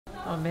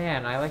Oh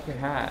man, I like your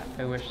hat.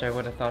 I wish I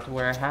would have thought to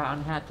wear a hat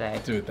on hat day.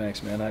 Dude,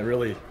 thanks, man. I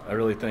really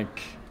think,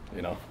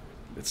 you know,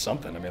 it's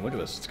something. I mean, look at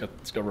this.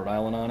 It's got Rhode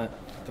Island on it.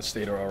 The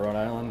state of Rhode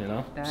Island, you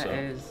know. That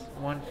is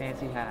one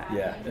fancy hat.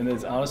 Yeah, and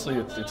honestly,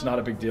 it's not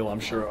a big deal. I'm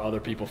sure other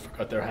people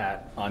forgot their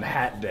hat on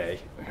Hat Day.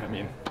 I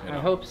mean, you know,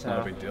 I hope so. Not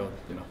a big deal,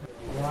 you know.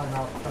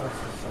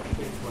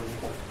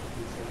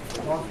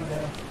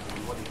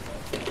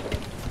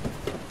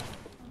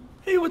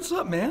 Hey, what's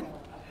up, man?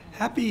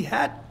 Happy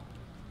Hat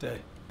Day.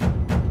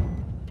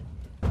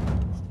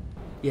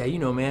 Yeah, you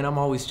know, man, I'm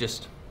always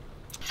just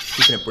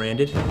keeping it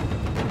branded. I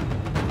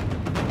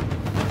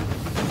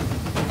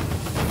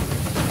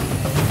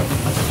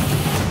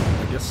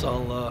guess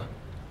I'll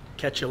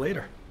catch you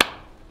later.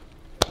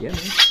 Yeah, man.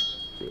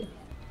 See ya.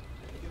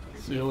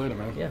 See you later,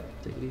 man. Yeah,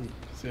 take it easy.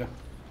 See ya.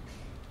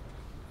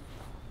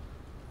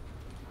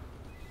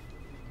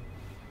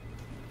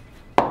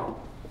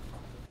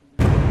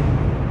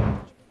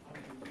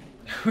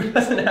 Who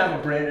doesn't have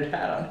a branded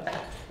hat on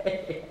that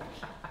day?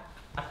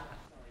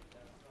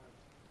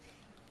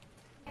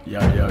 Yo.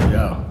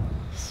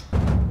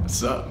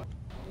 What's up?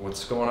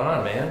 What's going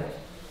on, man?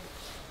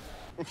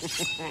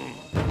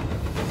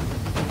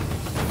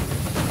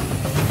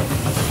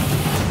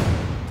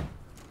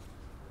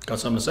 Got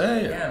something to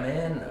say? Yeah,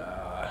 man.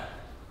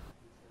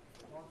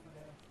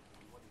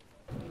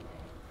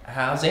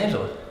 How's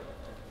Angela?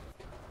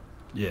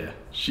 Yeah,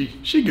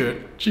 she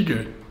good. She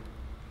good.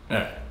 All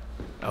right.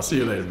 I'll see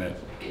you later, man.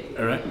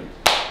 All right.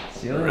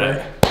 See you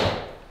later.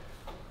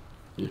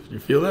 You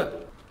feel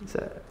that?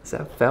 Is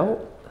that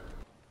felt?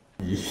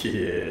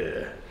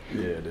 Yeah,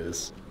 it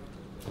is.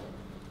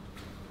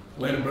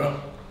 Later, bro.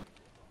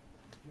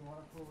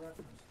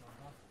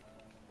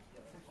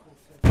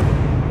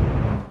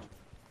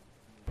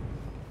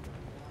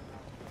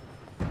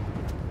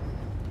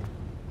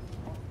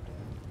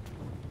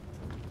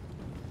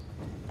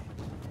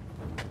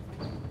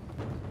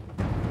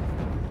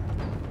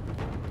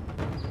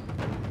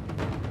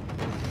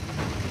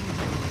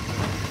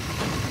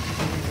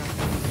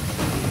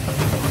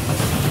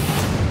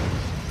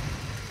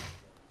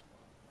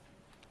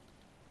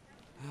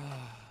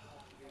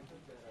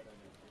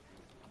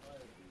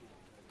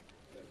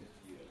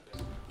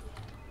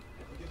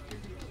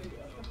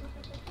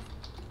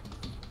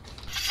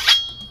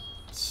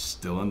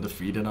 Still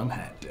undefeated on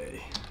Hat Day.